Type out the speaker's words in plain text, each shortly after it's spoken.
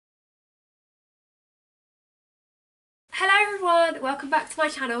Hello everyone, welcome back to my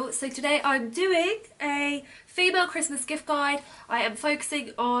channel. So today I'm doing a female Christmas gift guide. I am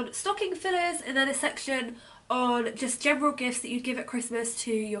focusing on stocking fillers and then a section on just general gifts that you'd give at Christmas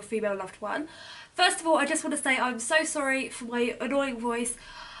to your female loved one. First of all, I just want to say I'm so sorry for my annoying voice.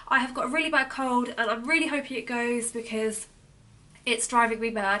 I have got a really bad cold and I'm really hoping it goes because it's driving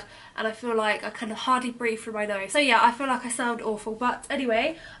me mad and I feel like I can hardly breathe through my nose. So yeah, I feel like I sound awful, but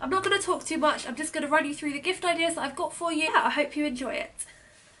anyway, I'm not going to talk too much. I'm just going to run you through the gift ideas that I've got for you. Yeah, I hope you enjoy it.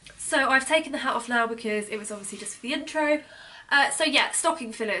 So I've taken the hat off now because it was obviously just for the intro. So yeah,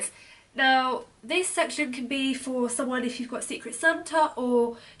 stocking fillers. Now, this section can be for someone if you've got Secret Santa,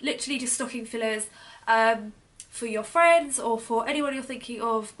 or literally just stocking fillers for your friends or for anyone you're thinking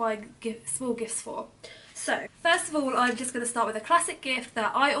of buying small gifts for. So, first of all, I'm just going to start with a classic gift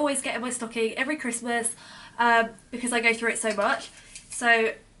that I always get in my stocking every Christmas because I go through it so much.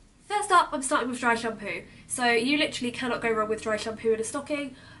 So, first up, I'm starting with dry shampoo. So, you literally cannot go wrong with dry shampoo in a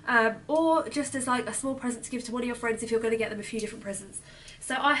stocking, or just as like a small present to give to one of your friends if you're going to get them a few different presents.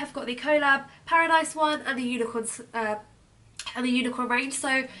 So, I have got the Collab Paradise one and the unicorn range.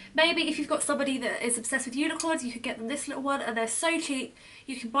 So maybe if you've got somebody that is obsessed with unicorns, you could get them this little one, and they're so cheap.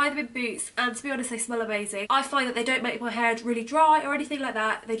 You can buy them in Boots, and to be honest, they smell amazing. I find that they don't make my hair really dry or anything like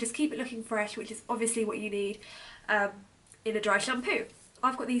that. They just keep it looking fresh, which is obviously what you need in a dry shampoo.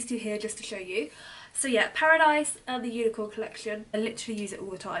 I've got these two here just to show you. So yeah, Paradise and the Unicorn collection. I literally use it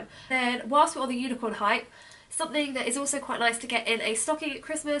all the time. Then whilst we're on the unicorn hype, something that is also quite nice to get in a stocking at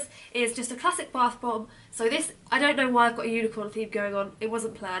Christmas is just a classic bath bomb. So this, I don't know why I've got a unicorn theme going on, it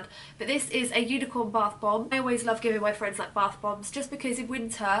wasn't planned, but this is a unicorn bath bomb. I always love giving my friends like bath bombs just because in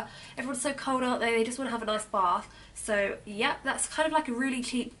winter, everyone's so cold, aren't they? They just want to have a nice bath. So yeah, that's kind of like a really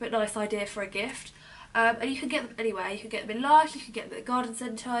cheap but nice idea for a gift. And you can get them anywhere. You can get them in Lush, you can get them at the garden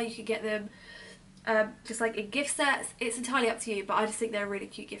centre, you can get them just like in gift sets. It's entirely up to you, but I just think they're a really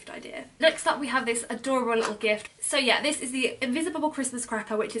cute gift idea. Next up we have this adorable little gift. So yeah, this is the invisible Christmas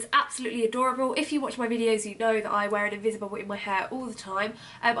cracker, which is absolutely adorable. If you watch my videos, you know that I wear an invisible in my hair all the time.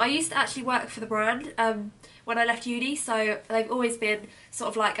 I used to actually work for the brand when I left uni, so they've always been sort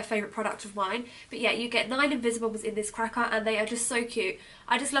of like a favourite product of mine. But yeah, you get 9 invisibles in this cracker and they are just so cute.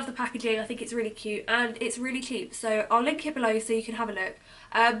 I just love the packaging, I think it's really cute and it's really cheap. So I'll link it below so you can have a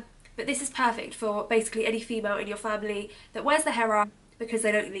look. But this is perfect for basically any female in your family that wears their hair up because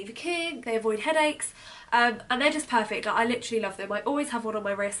they don't leave a kink, they avoid headaches, and they're just perfect. I literally love them. I always have one on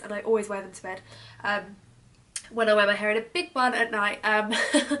my wrist and I always wear them to bed when I wear my hair in a big bun at night.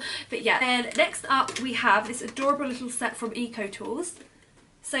 But yeah, then next up we have this adorable little set from Eco Tools.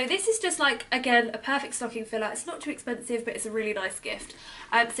 So this is just like, again, a perfect stocking filler. It's not too expensive, but it's a really nice gift.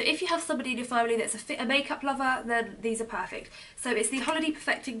 So if you have somebody in your family that's a makeup lover, then these are perfect. So it's the Holiday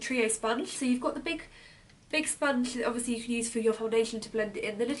Perfecting Trio Sponge. So you've got the big sponge that obviously you can use for your foundation to blend it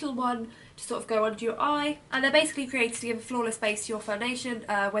in, the little one to sort of go under your eye, and they're basically created to give a flawless base to your foundation,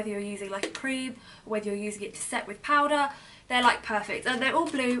 whether you're using like a cream or whether you're using it to set with powder. They're like perfect, and they're all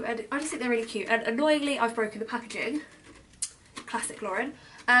blue, and I just think they're really cute. And annoyingly, I've broken the packaging. Classic Lauren.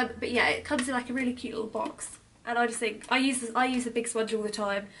 But yeah, it comes in like a really cute little box, and I just think I use a big sponge all the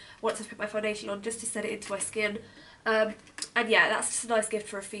time once I've put my foundation on, just to set it into my skin. And yeah, that's just a nice gift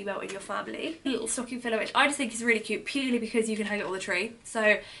for a female in your family. A little stocking filler, which I just think is really cute purely because you can hang it on the tree.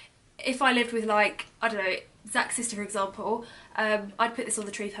 So if I lived with, like, I don't know, Zach's sister for example, I'd put this on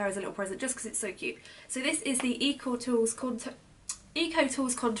the tree for her as a little present just because it's so cute. So this is the Eco Tools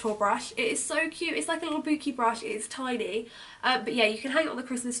Contour Brush. It is so cute. It's like a little bouquet brush. It is tiny. But yeah, you can hang it on the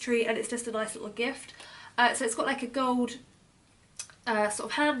Christmas tree and it's just a nice little gift. So it's got like a gold sort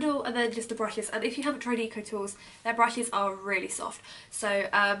of handle and then just the brushes. And if you haven't tried Eco Tools, their brushes are really soft. So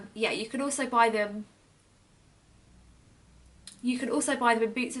yeah, you can also buy them. You can also buy them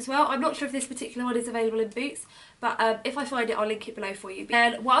in Boots as well. I'm not sure if this particular one is available in Boots, but if I find it, I'll link it below for you.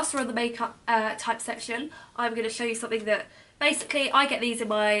 And whilst we're on the makeup type section, I'm going to show you something that basically I get these in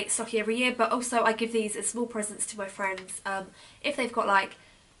my stocking every year, but also I give these as small presents to my friends. If they've got like,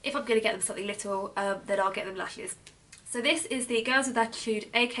 if I'm going to get them something little, then I'll get them lashes. So this is the Girls With Attitude,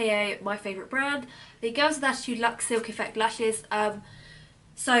 aka my favourite brand, the Girls With Attitude Luxe Silk Effect lashes.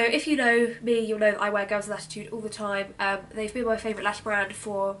 So if you know me, you'll know that I wear Girls With Attitude all the time. They've been my favourite lash brand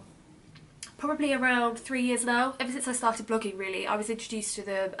for probably around 3 years now. Ever since I started blogging, really. I was introduced to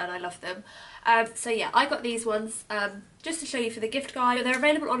them and I love them. So yeah, I got these ones just to show you for the gift guide. They're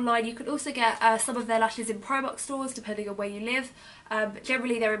available online. You can also get some of their lashes in Primark stores depending on where you live. But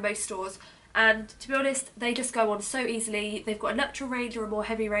generally they're in most stores. and to be honest, they just go on so easily. They've got a natural range or a more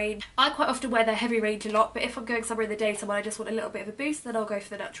heavy range. I quite often wear their heavy range a lot, but if I'm going somewhere in the daytime and I just want a little bit of a boost, then I'll go for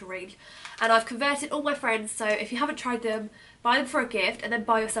the natural range. And I've converted all my friends, so if you haven't tried them, buy them for a gift and then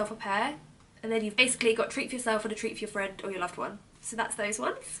buy yourself a pair, and then you've basically got a treat for yourself and a treat for your friend or your loved one. So that's those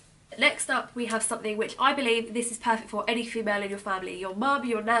ones. Next up, we have something which I believe this is perfect for any female in your family. Your mum,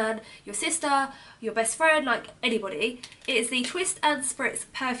 your nan, your sister, your best friend, like anybody. It is the Twist and Spritz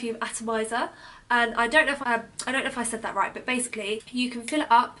Perfume Atomizer. And I don't know if I said that right, but basically you can fill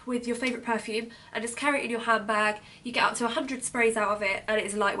it up with your favourite perfume and just carry it in your handbag. You get up to 100 sprays out of it and it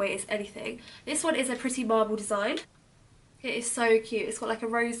is lightweight as anything. This one is a pretty marble design. It is so cute. It's got like a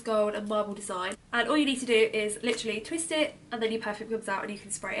rose gold and marble design, and all you need to do is literally twist it and then your perfume comes out and you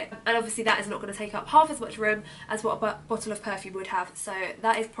can spray it. And obviously that is not going to take up half as much room as what a bottle of perfume would have, so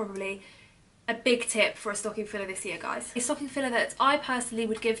that is probably a big tip for a stocking filler this year, guys. A stocking filler that I personally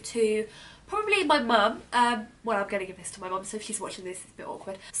would give to probably my mum. Well, I'm going to give this to my mum, so if she's watching this, it's a bit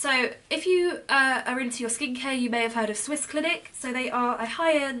awkward. So if you are into your skincare, you may have heard of Swiss Clinic. So they are a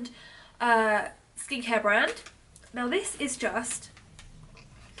high-end skincare brand. Now this is just,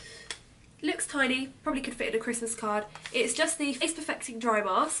 looks tiny, probably could fit in a Christmas card. It's just the Face Perfecting Dry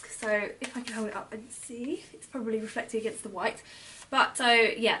Mask, so if I can hold it up and see, it's probably reflecting against the white. But so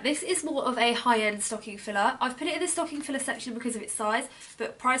yeah, this is more of a high-end stocking filler. I've put it in the stocking filler section because of its size,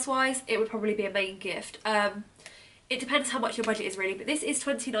 but price-wise it would probably be a main gift. It depends how much your budget is really, but this is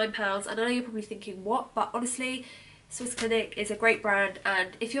 £29, and I know you're probably thinking what, but honestly, Swiss Clinic is a great brand,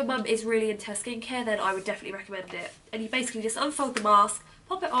 and if your mum is really into her skincare, then I would definitely recommend it. And you basically just unfold the mask,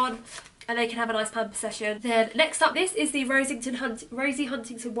 pop it on, and they can have a nice pamper session. Then next up, this is the Rosie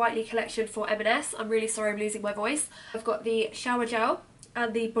Huntington Whiteley collection for M&S. I'm really sorry I'm losing my voice. I've got the shower gel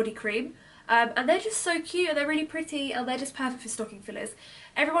and the body cream. And they're just so cute and they're really pretty and they're just perfect for stocking fillers.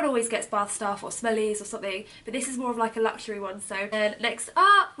 Everyone always gets bath stuff or smellies or something, but this is more of like a luxury one. So then next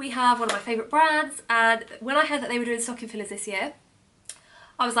up we have one of my favourite brands, and when I heard that they were doing stocking fillers this year,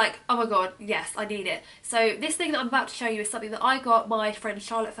 I was like, oh my god, yes, I need it. So this thing that I'm about to show you is something that I got my friend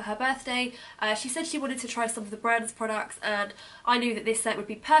Charlotte for her birthday. She said she wanted to try some of the brand's products, and I knew that this set would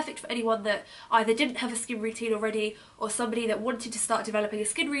be perfect for anyone that either didn't have a skin routine already or somebody that wanted to start developing a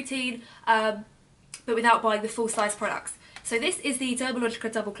skin routine but without buying the full-size products. So this is the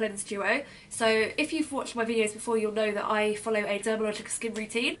Dermalogica Double Cleanse Duo. So if you've watched my videos before, you'll know that I follow a Dermalogica skin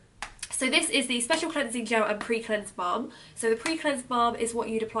routine. So this is the Special Cleansing Gel and Pre-Cleanse Balm. So the Pre-Cleanse Balm is what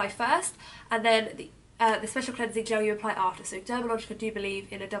you'd apply first, and then the Special Cleansing Gel you apply after. So Dermalogica do believe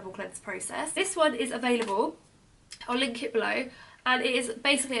in a double cleanse process. This one is available, I'll link it below, and it is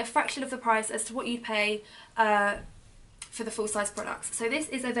basically a fraction of the price as to what you'd pay for the full-size products. So this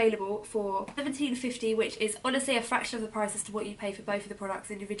is available for £17.50, which is honestly a fraction of the price as to what you pay for both of the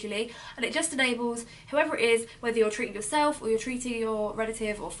products individually, and it just enables whoever it is, whether you're treating yourself or you're treating your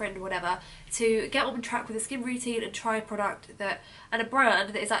relative or friend or whatever, to get on track with a skin routine and try a product that and a brand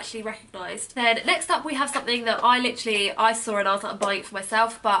that is actually recognised. Then next up we have something that I saw and I was like, I'm buying it for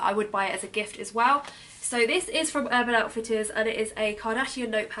myself, but I would buy it as a gift as well. So this is from Urban Outfitters, and it is a Kardashian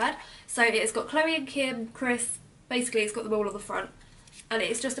notepad. So it's got Chloe and Kim, Chris, basically it's got them all on the front, and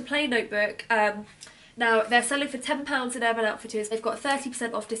it's just a plain notebook. Now they're selling for £10 in Urban Outfitters. They've got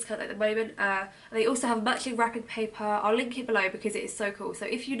 30% off discount at the moment, and they also have matching wrapping paper. I'll link it below because it is so cool. So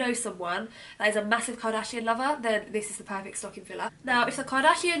if you know someone that is a massive Kardashian lover, then this is the perfect stocking filler. Now if the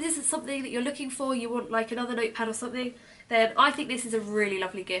Kardashians isn't something that you're looking for, you want like another notepad or something, then I think this is a really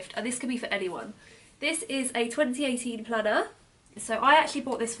lovely gift, and this can be for anyone. This is a 2018 planner. So I actually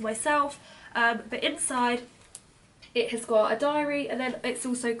bought this for myself, but inside it has got a diary, and then it's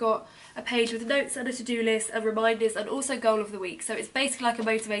also got a page with notes and a to-do list and reminders and also goal of the week. So it's basically like a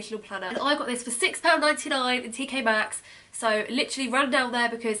motivational planner. And I got this for £6.99 in TK Maxx. So literally run down there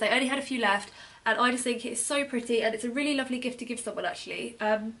because they only had a few left, and I just think it's so pretty and it's a really lovely gift to give someone actually.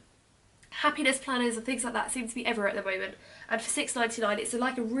 Happiness planners and things like that seem to be everywhere at the moment, and for £6.99 it's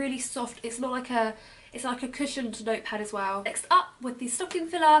like a really soft, it's like a cushioned notepad as well. Next up with the stocking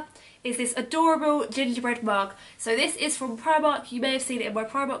filler is this adorable gingerbread mug. So this is from Primark. You may have seen it in my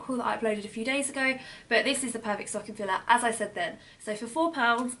Primark haul that I uploaded a few days ago, but this is the perfect stocking filler, as I said then. So for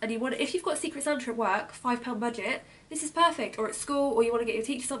 £4, and you want, if you've got Secret Santa at work, £5 budget, this is perfect, or at school, or you want to get your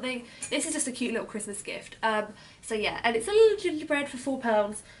teacher something, this is just a cute little Christmas gift. So yeah, and it's a little gingerbread for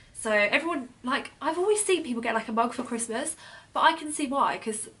 £4. So everyone, like, I've always seen people get like a mug for Christmas, but I can see why,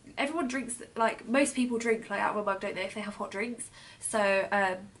 because everyone drinks, like most people drink like out of a mug, don't they, if they have hot drinks. So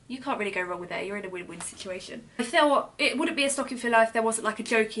you can't really go wrong with that. You're in a win-win situation. If there were, it wouldn't be a stocking filler if there wasn't like a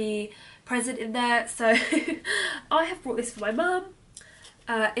jokey present in there. So I have brought this for my mum.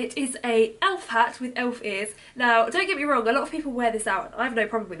 It is a elf hat with elf ears. Now, don't get me wrong, a lot of people wear this out. I have no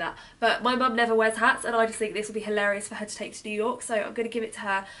problem with that. But my mum never wears hats, and I just think this would be hilarious for her to take to New York. So I'm going to give it to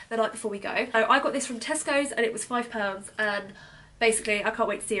her the night before we go. So I got this from Tesco's, and it was £5. And basically, I can't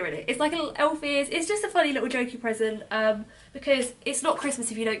wait to see her in it. It's like a little elf ears. It's just a funny little jokey present. Because it's not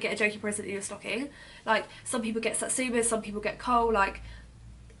Christmas if you don't get a jokey present in your stocking. Like, some people get Satsumas, some people get coal. Like,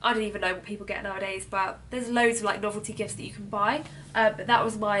 I don't even know what people get nowadays, but there's loads of like novelty gifts that you can buy. But that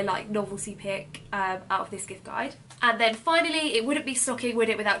was my like novelty pick out of this gift guide. And then finally, it wouldn't be stocking, would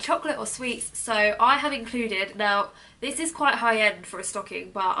it, without chocolate or sweets. So I have included, now this is quite high end for a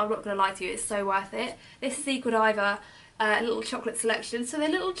stocking, but I'm not going to lie to you, it's so worth it. This is the Godiva little chocolate selection. So they're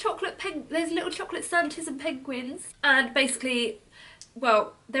little chocolate there's little chocolate Santas and penguins. And basically,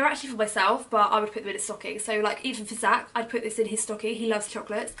 well, they're actually for myself, but I would put them in a stocking. So like even for Zach, I'd put this in his stocking. He loves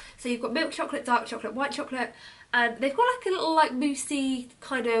chocolates. So you've got milk chocolate, dark chocolate, white chocolate, and they've got like a little like moussey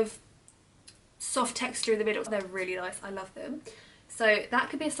kind of soft texture in the middle. They're really nice. I love them. So that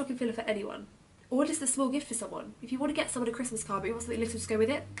could be a stocking filler for anyone. Or just a small gift for someone. If you want to get someone a Christmas card but you want something little to go with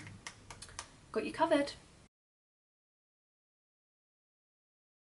it, got you covered.